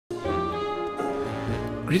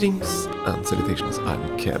Greetings and salutations, I'm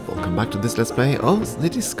Kev. Welcome back to this Let's Play of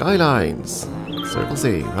City Skylines. Circle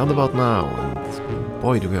C, roundabout now, and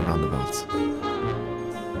boy do we have roundabouts.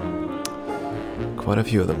 Quite a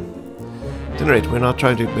few of them. At any rate, we're now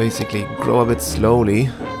trying to basically grow a bit slowly,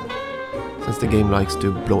 since the game likes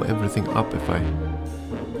to blow everything up if I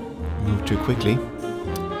move too quickly.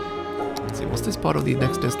 Let's see, was this part of the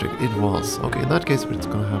next district? It was. Okay, in that case we're just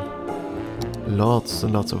gonna have lots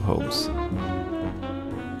and lots of homes.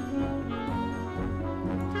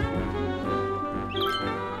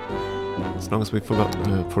 As long as we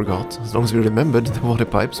forgot, as long as we remembered the water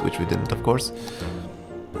pipes, which we didn't, of course.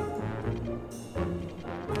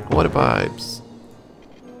 Water pipes!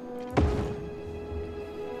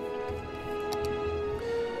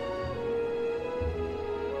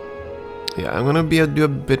 Yeah, I'm gonna do a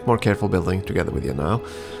bit more careful building together with you now.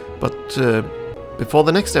 But before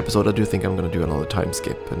the next episode, I do think I'm gonna do another time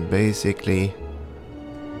skip and basically...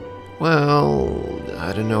 Well,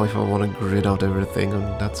 I don't know if I want to grid out everything, and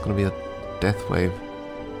that's gonna be a death wave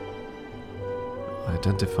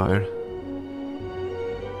identifier.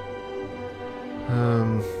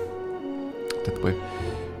 Death wave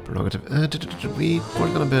prerogative.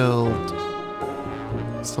 We're gonna build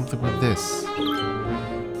something like this.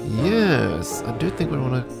 Yes, I do think we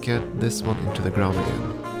want to get this one into the ground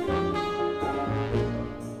again.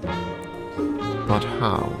 But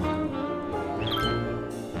how?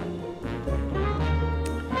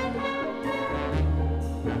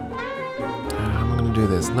 Do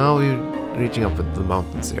this. Now we're reaching up into the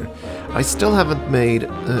mountains here. I still haven't made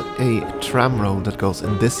a tram road that goes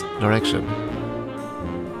in this direction.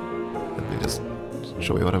 Let me just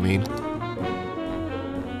show you what I mean.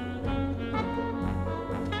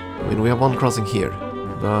 I mean, we have one crossing here,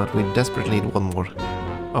 but we desperately need one more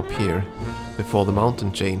up here before the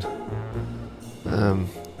mountain chain.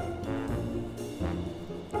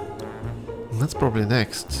 That's probably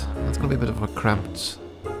next. That's gonna be a bit of a cramped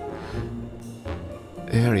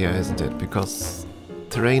area, isn't it? Because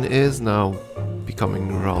terrain is now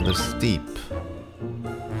becoming rather steep.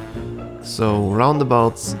 So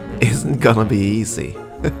roundabouts isn't gonna be easy.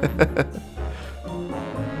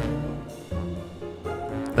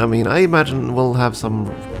 I mean, I imagine we'll have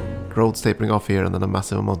some roads tapering off here and then a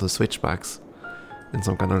massive amount of switchbacks in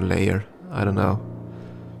some kind of layer. I don't know.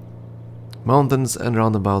 Mountains and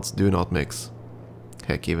roundabouts do not mix.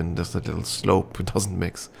 Heck, even just a little slope doesn't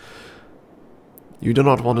mix. You do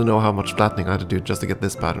not want to know how much flattening I had to do just to get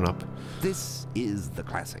this pattern up. This is the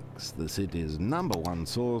classics, the city's #1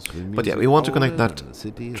 source for music. But yeah, we want to connect that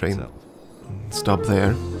train itself. stub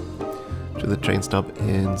there to the train stub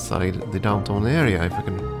inside the downtown area, if I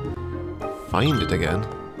can find it again.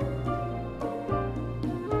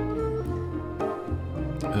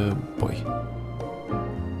 Oh boy.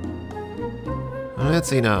 Let's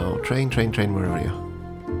see now. Train, where are you?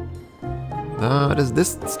 That is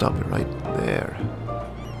this stub right there.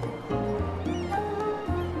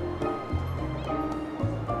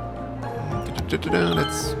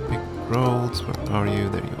 Let's pick roads. Where are you?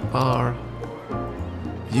 There you are.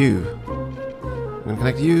 You. I'm gonna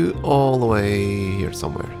connect you all the way here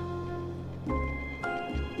somewhere.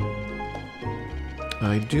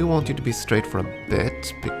 I do want you to be straight for a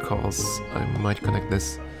bit, because I might connect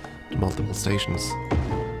this to multiple stations.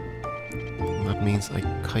 And that means I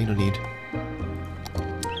kind of need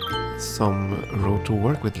some road to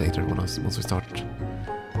work with later once we start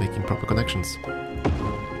making proper connections.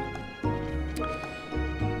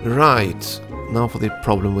 Right, now for the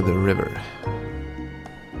problem with the river.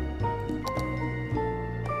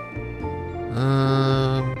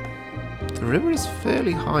 The river is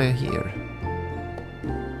fairly high here.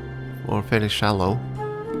 Or fairly shallow,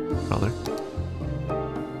 rather.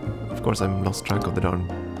 Of course, I'm lost track of the darn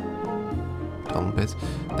bits.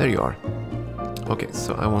 There you are. Okay,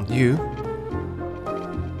 so I want you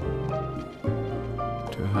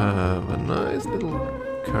to have a nice little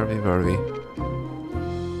curvy-vervy.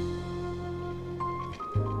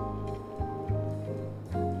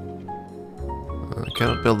 I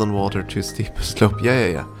cannot build on water too steep a slope.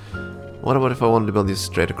 Yeah. What about if I wanted to build this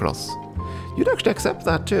straight across? You'd actually accept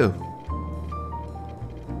that too.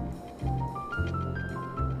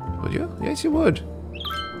 Would you? Yes, you would.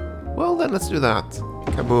 Well, then let's do that.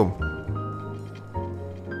 Kaboom.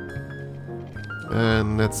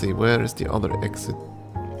 And let's see, where is the other exit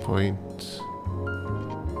point?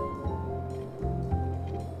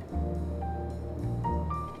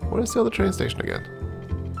 Where is the other train station again?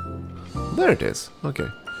 There it is. Okay.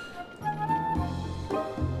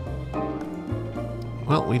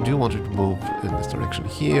 Well, we do want it to move in this direction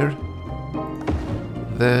here.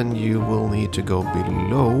 Then you will need to go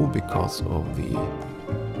below because of the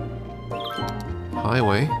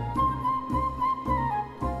highway.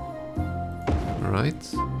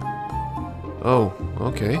 Right. Oh,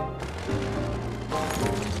 okay.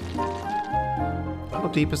 How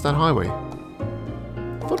deep is that highway?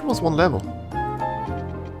 I thought it was one level.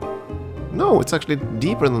 No, it's actually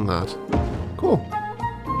deeper than that. Cool.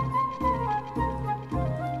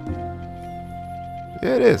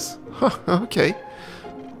 Yeah, it is. Huh, okay.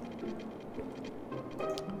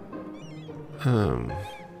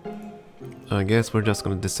 I guess we're just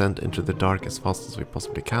gonna descend into the dark as fast as we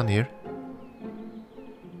possibly can here.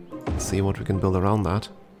 See what we can build around that.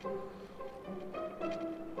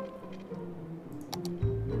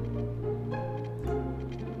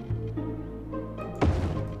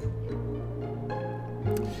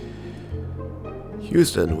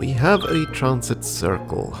 Houston, we have a transit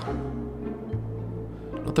circle.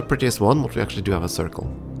 Not the prettiest one, but we actually do have a circle.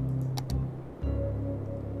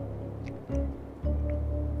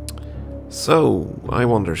 So, I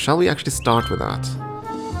wonder, shall we actually start with that?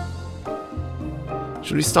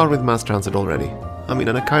 Should we start with mass transit already? I mean,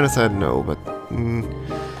 and I kind of said no, but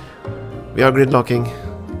we are gridlocking.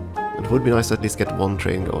 It would be nice to at least get one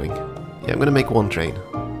train going. Yeah, I'm gonna make one train.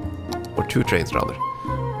 Or two trains, rather.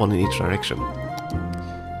 One in each direction.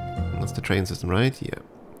 And that's the train system, right? Yeah.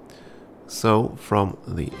 So, from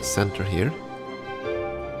the center here...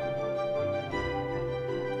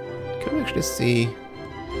 Can we actually see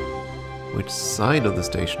which side of the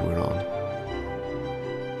station we're on?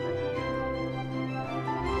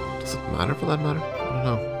 Does it matter for that matter? I don't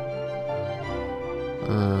know.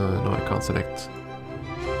 No, I can't select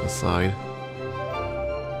the side.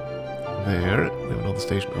 There. We have another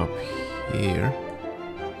station up here.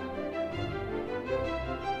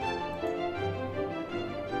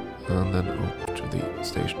 And then up to the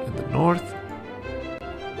station in the north.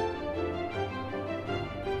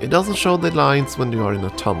 It doesn't show the lines when you are in a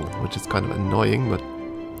tunnel, which is kind of annoying, but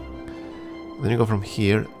then you go from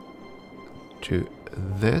here to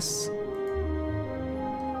this,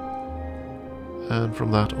 and from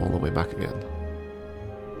that all the way back again.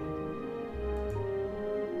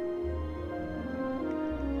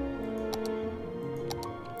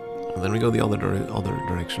 And then we go the other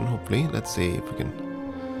direction, hopefully. Let's see if we can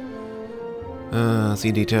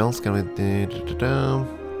see details. Can we...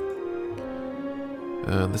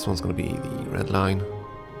 this one's going to be the red line.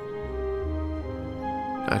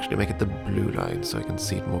 Actually make it the blue line so I can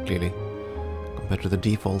see it more clearly compared to the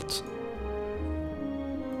default.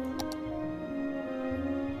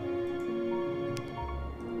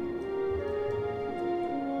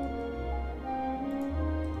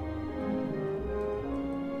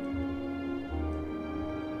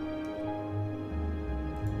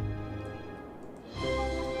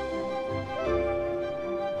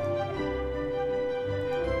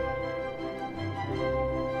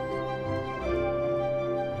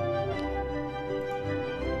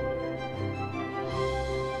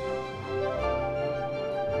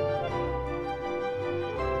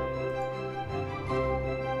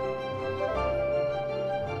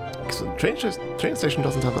 Train station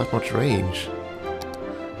doesn't have that much range.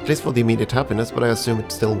 At least for the immediate happiness, but I assume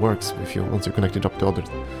it still works if you once you're connected up to other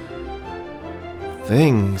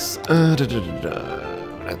things.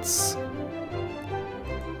 Let's...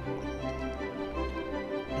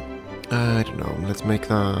 I don't know, let's make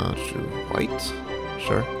that white?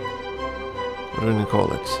 Sure. What do we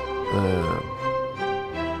call it?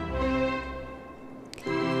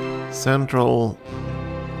 Central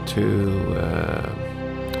to...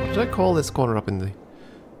 what did I call this corner up in the...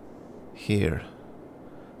 here?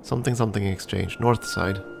 Something something exchange. North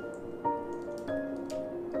side.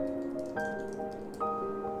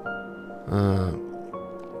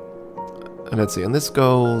 And let's see, and this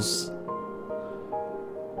goes...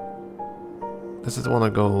 This is the one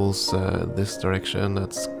that goes this direction,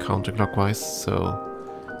 that's counterclockwise, so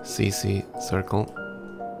CC circle.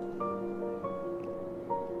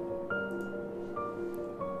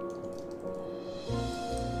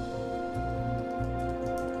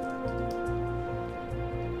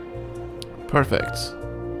 Perfect.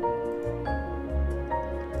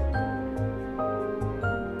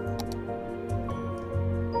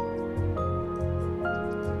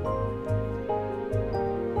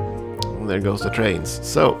 And there goes the trains.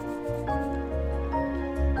 So,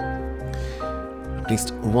 at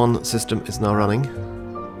least one system is now running.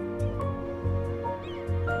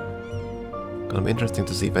 Gonna be interesting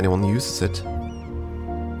to see if anyone uses it.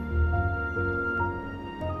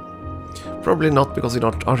 Probably not, because you're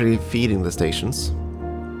not really feeding the stations.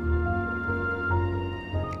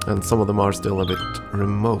 And some of them are still a bit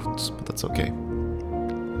remote, but that's okay.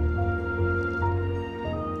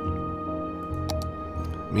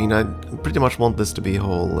 I mean, I pretty much want this to be a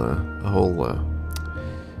whole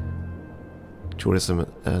tourism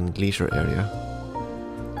and leisure area.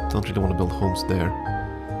 Don't really want to build homes there.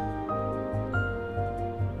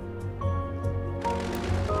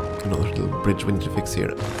 Another little bridge we need to fix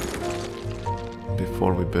here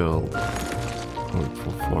before we build, or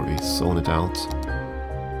before we zone it out.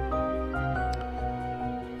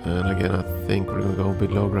 And again, I think we're gonna go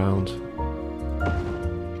below ground.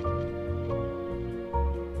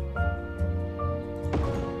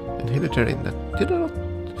 Inhibitory net. Did I not?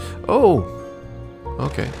 Oh!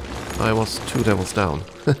 Okay. I was 2 levels down.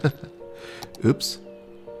 Oops.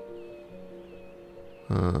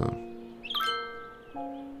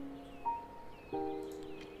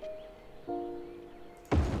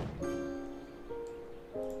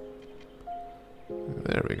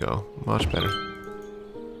 There we go. Much better.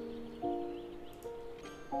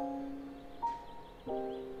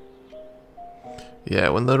 Yeah,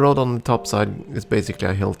 when the road on the top side is basically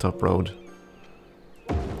a hilltop road,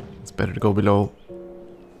 it's better to go below.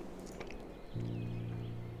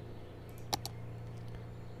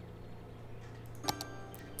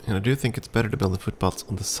 And I do think it's better to build the footpaths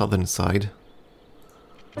on the southern side.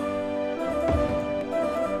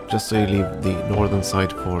 Just so you leave the northern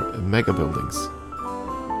side for mega buildings.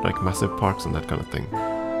 Like massive parks and that kind of thing.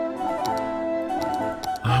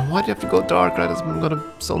 Why do you have to go dark, right? I'm gonna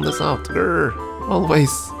zone this out. Grr.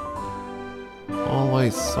 Always.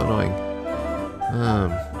 Always so annoying.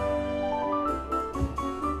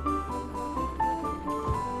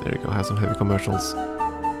 There you go, have some heavy commercials.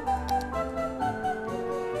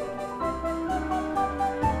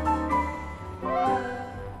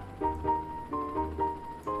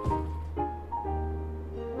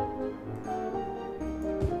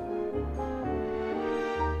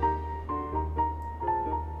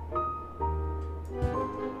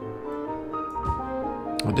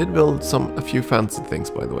 I did build a few fancy things,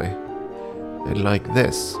 by the way. Like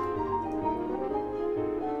this.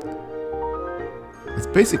 It's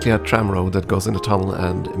basically a tram road that goes in a tunnel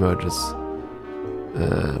and emerges.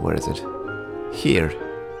 Where is it? Here.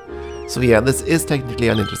 So yeah, this is technically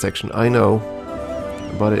an intersection, I know.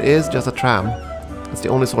 But it is just a tram. It's the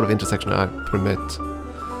only sort of intersection I permit.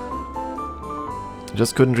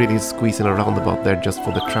 Just couldn't really squeeze in a roundabout there just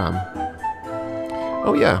for the tram.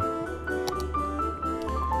 Oh yeah.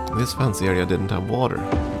 This fancy area didn't have water.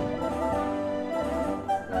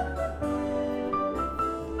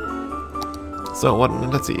 So what?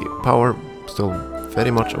 Let's see. Power still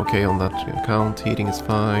very much okay on that account. Heating is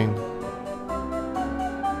fine.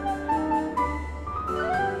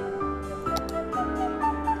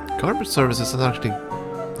 Garbage services is actually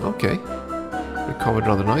okay. Recovered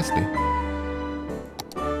rather nicely.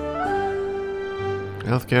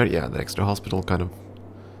 Healthcare, yeah, the extra hospital kind of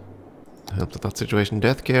helped with that situation.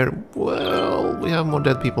 Death care, well, we have more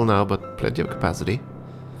dead people now, but plenty of capacity.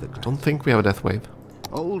 I don't think we have a death wave.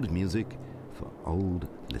 Old music for old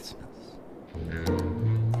listeners.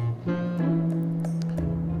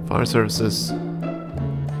 Fire services.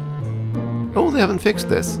 Oh, they haven't fixed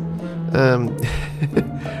this.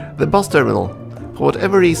 The bus terminal. For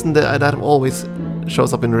whatever reason, that always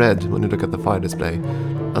shows up in red when you look at the fire display.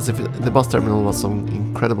 As if the bus terminal was some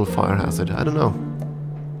incredible fire hazard. I don't know.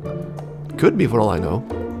 Could be for all I know.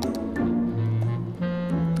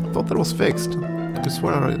 I thought that was fixed. I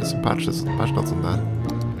swear I read some patch notes on that.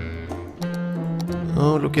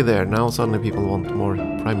 Oh, looky there. Now suddenly people want more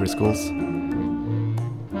primary schools.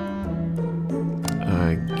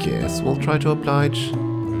 I guess we'll try to oblige.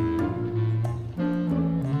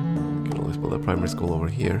 Can always build a primary school over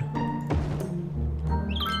here.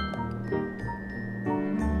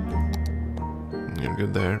 You're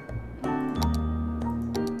good there.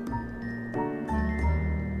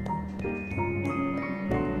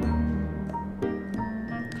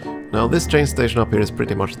 Now this train station up here is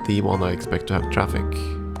pretty much the one I expect to have traffic.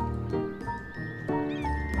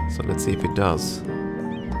 So let's see if it does.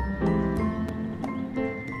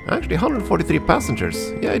 Actually 143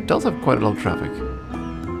 passengers. Yeah, it does have quite a lot of traffic.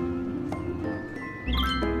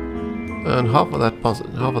 And half of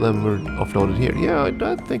them were offloaded here. Yeah,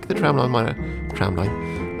 I think the train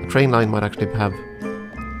line might actually have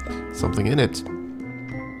something in it.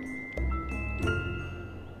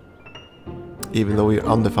 Even though we're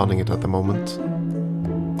underfunding it at the moment.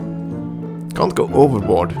 Can't go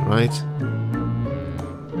overboard, right?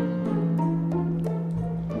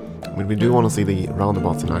 I mean, we do want to see the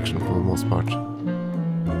roundabouts in action for the most part.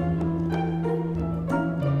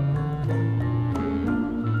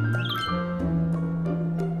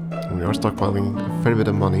 And we are stockpiling a fair bit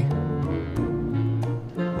of money,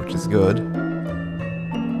 which is good.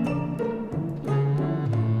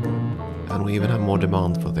 And we even have more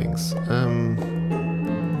demand for things.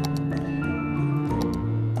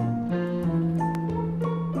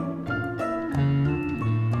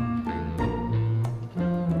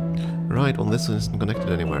 Right, well this isn't connected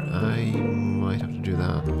anywhere. I might have to do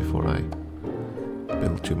that before I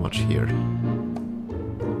build too much here.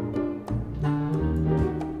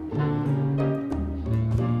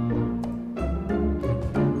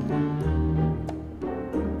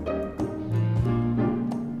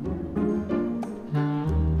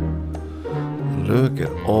 Look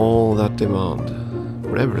at all that demand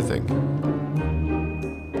for everything.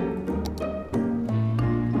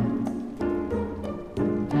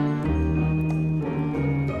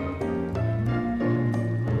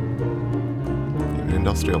 Even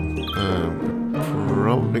industrial.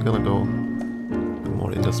 Probably gonna go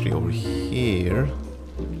more industry over here.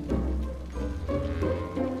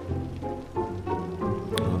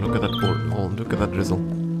 Oh, look at that board. Oh, look at that drizzle.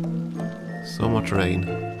 So much rain.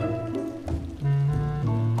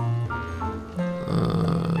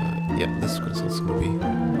 Yeah, this is also going to be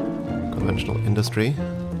conventional industry.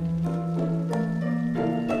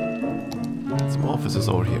 Some offices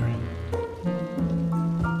over here.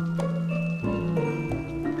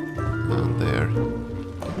 And there.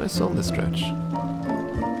 Didn't I zone this stretch?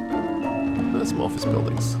 There's some office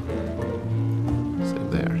buildings. Same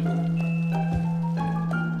there.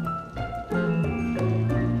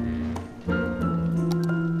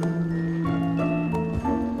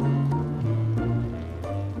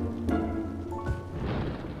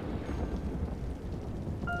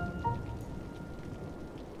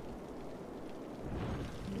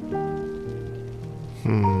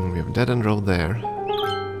 We have a dead-end road there.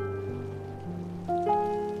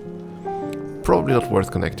 Probably not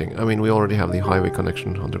worth connecting. I mean, we already have the highway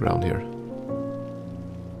connection underground here.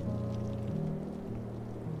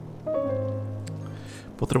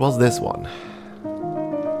 But there was this one.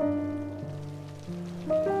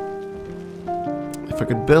 If I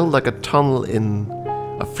could build like a tunnel in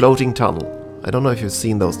a floating tunnel. I don't know if you've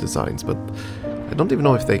seen those designs, but I don't even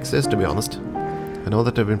know if they exist, to be honest. I know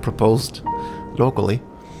that they've been proposed locally,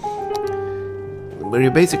 where you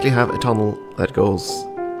basically have a tunnel that goes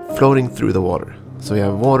floating through the water. So you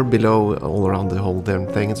have water below all around the whole damn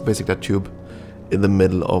thing. It's basically a tube in the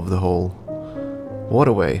middle of the whole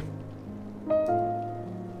waterway.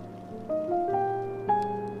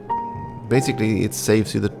 Basically it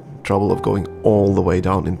saves you the trouble of going all the way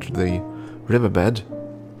down into the riverbed,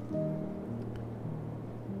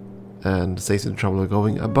 and saves you the trouble of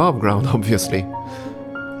going above ground, obviously.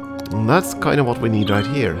 And that's kind of what we need right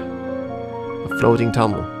here. A floating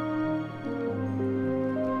tunnel.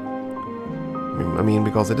 I mean,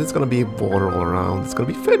 because it is going to be water all around. It's going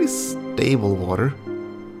to be fairly stable water,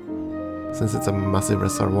 since it's a massive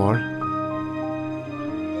reservoir.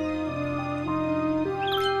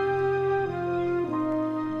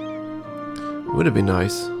 Would have been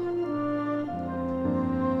nice.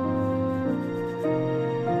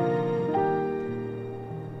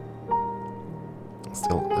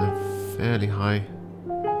 Still a fairly high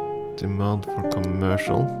demand for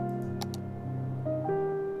commercial.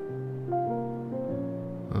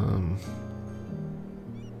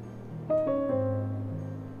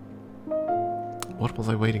 What was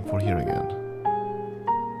I waiting for here again?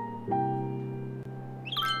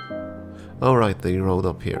 Oh right, the road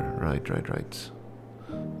up here. Right.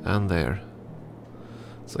 And there.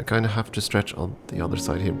 So I kind of have to stretch on the other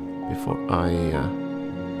side here before I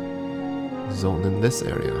zone in this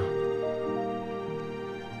area.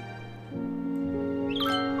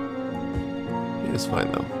 It is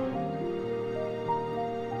fine though.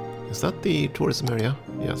 Is that the tourism area?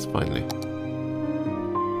 Yes, finally.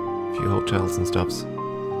 A few hotels and stuffs.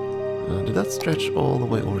 Did that stretch all the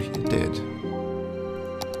way over here? It did.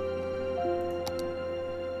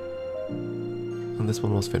 And this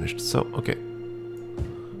one was finished. So, okay.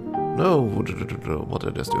 No, what did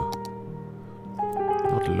I just do?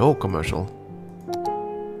 Not low commercial.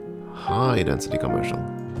 High density commercial.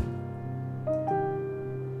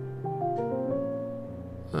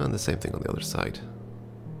 And the same thing on the other side.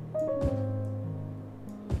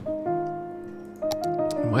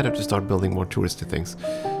 Might have to start building more touristy things.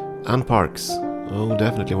 And parks. Oh,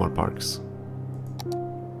 definitely more parks.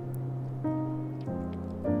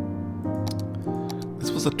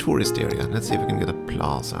 This was a tourist area. Let's see if we can get a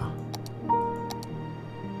plaza.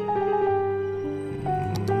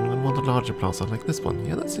 I want a larger plaza like this one.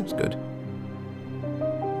 Yeah, that seems good.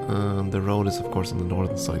 The road is of course on the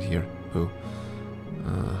northern side here. Ooh.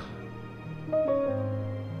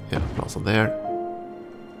 Yeah, plaza there.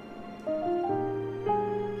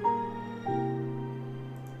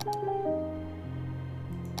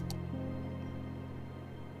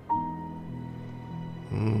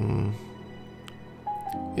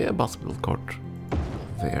 Yeah, basketball court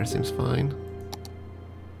there seems fine.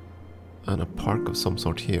 And a park of some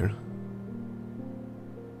sort here.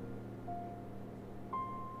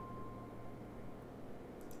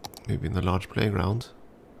 Maybe in the large playground.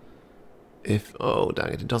 If... oh,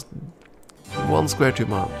 dang it, it does one square too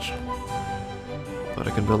much. But I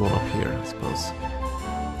can build one up here, I suppose.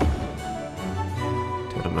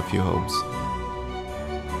 Tear down a few homes.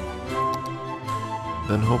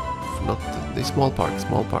 Then hope not the small park.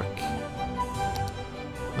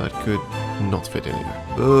 That could not fit in here.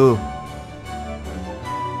 Boo!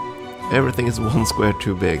 Everything is one square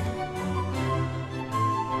too big.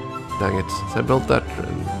 Dang it. So I built that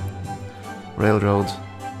railroad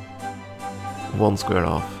one square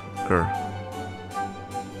off. Grr.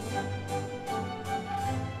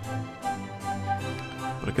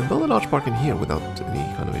 But I can build a large park in here without any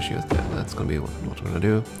kind of issues. Yeah, that's gonna be what I'm gonna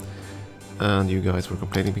do. And you guys were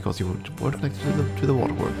complaining because you weren't connected to the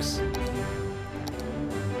waterworks.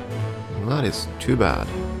 Well, that is too bad.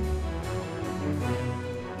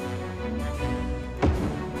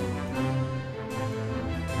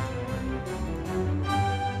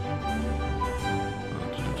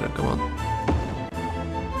 Come on.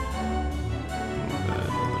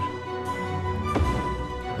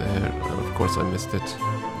 There, and of course I missed it.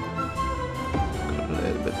 Got a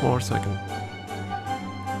little bit more so I can...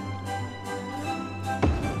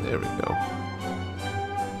 there we go.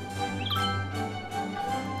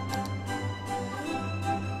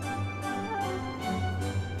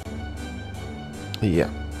 Yeah.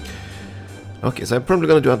 Okay, so I'm probably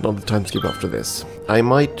gonna do another time skip after this. I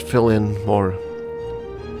might fill in more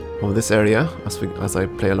of this area as I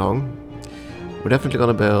play along. We're definitely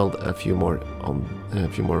gonna build a few more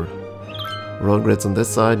road grids on this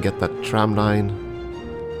side, get that tram line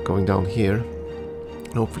going down here,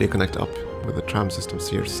 and hopefully connect up with the tram systems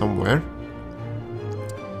here somewhere.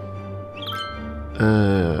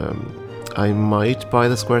 I might buy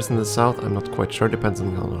the squares in the south, I'm not quite sure, depends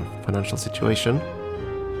on our financial situation.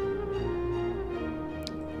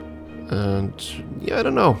 And yeah, I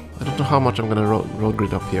don't know how much I'm gonna road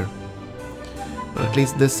grid up here. But at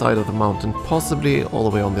least this side of the mountain, possibly all the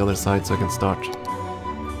way on the other side, so I can start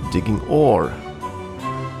digging ore.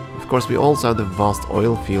 Of course, we also have the vast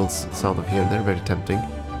oil fields south of here, they're very tempting.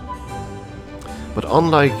 But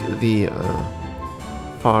unlike the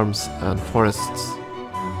farms and forests,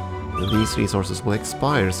 these resources will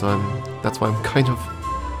expire, so that's why I'm kind of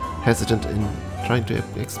hesitant in trying to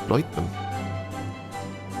exploit them.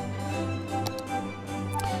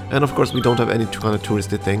 And of course we don't have any kind of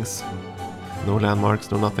touristy things. No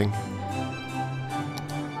landmarks, no nothing.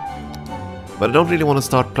 But I don't really want to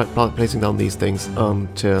start placing down these things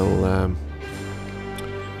until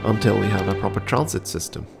we have a proper transit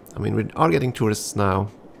system. I mean, we are getting tourists now.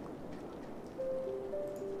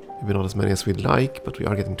 Maybe not as many as we'd like, but we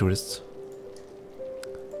are getting tourists.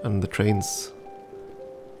 And the trains...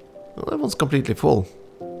 well, that one's completely full.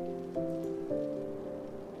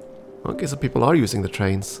 Okay, so people are using the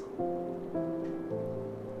trains.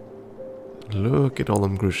 Look at all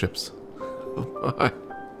them cruise ships. Oh my.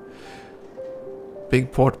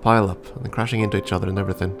 Big port pile-up, and they're crashing into each other and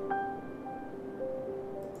everything.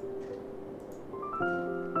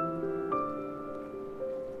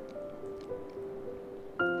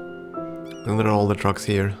 And there are all the trucks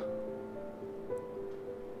here.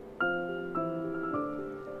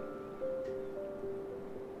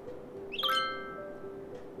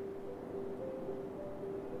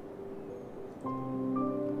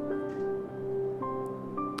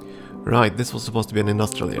 Right, this was supposed to be an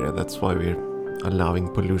industrial area, that's why we're allowing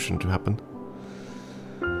pollution to happen.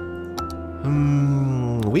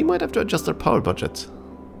 We might have to adjust our power budget.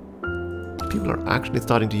 People are actually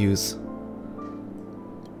starting to use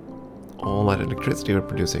all that electricity we're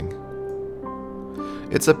producing.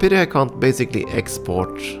 It's a pity I can't basically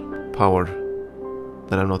export power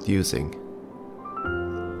that I'm not using.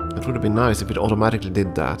 It would have been nice if it automatically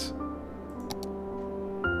did that.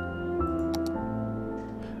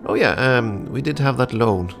 Oh yeah, we did have that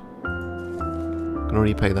loan. Gonna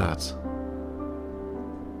repay that.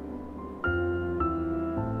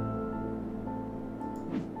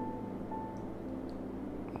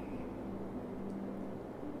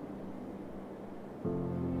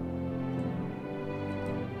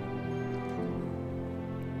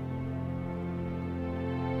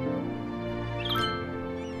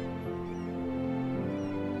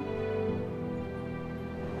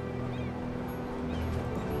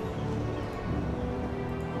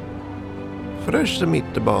 Fresh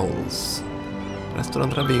meatballs.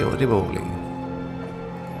 Restaurant Ravioli.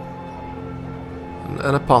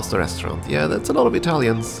 And a pasta restaurant. Yeah, that's a lot of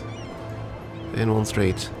Italians. in one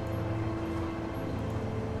street.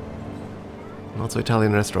 Not so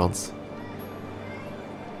Italian restaurants.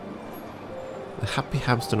 The Happy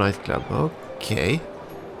Hamster nightclub. Okay.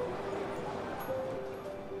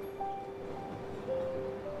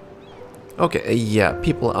 Okay, yeah,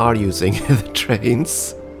 people are using the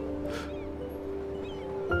trains.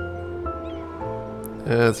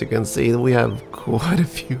 As you can see, we have quite a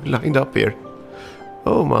few lined up here.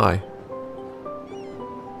 Oh my.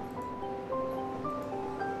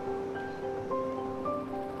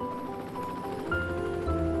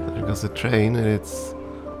 There goes the train, and it's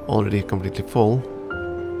already completely full.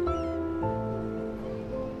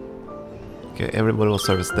 Okay, everybody was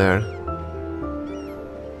serviced there.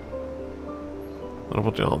 What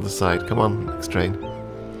about the other side? Come on, next train.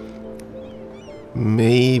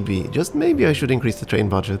 Maybe, just maybe I should increase the train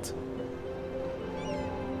budget.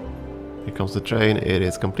 Here comes the train, it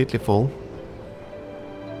is completely full.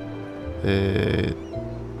 It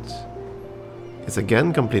is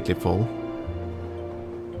again completely full.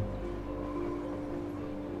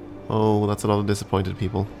 Oh, that's a lot of disappointed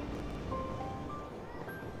people.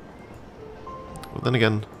 But then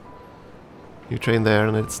again, you train there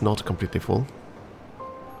and it's not completely full.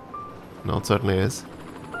 No, it certainly is.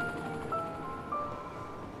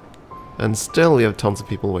 And still we have tons of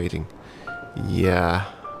people waiting. Yeah.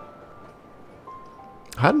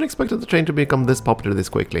 I hadn't expected the train to become this popular this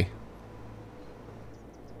quickly.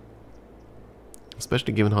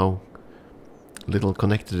 Especially given how little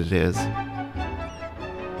connected it is.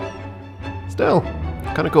 Still,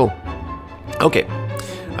 kinda cool. Okay,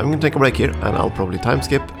 I'm gonna take a break here and I'll probably time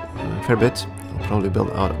skip a fair bit. I'll probably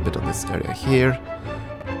build out a bit of this area here.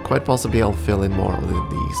 Quite possibly I'll fill in more of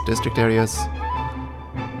these district areas.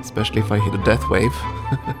 Especially if I hit a death wave.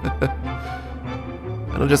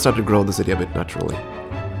 And I'll just start to grow the city a bit naturally.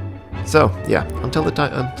 So, yeah, until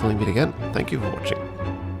we meet again, thank you for watching.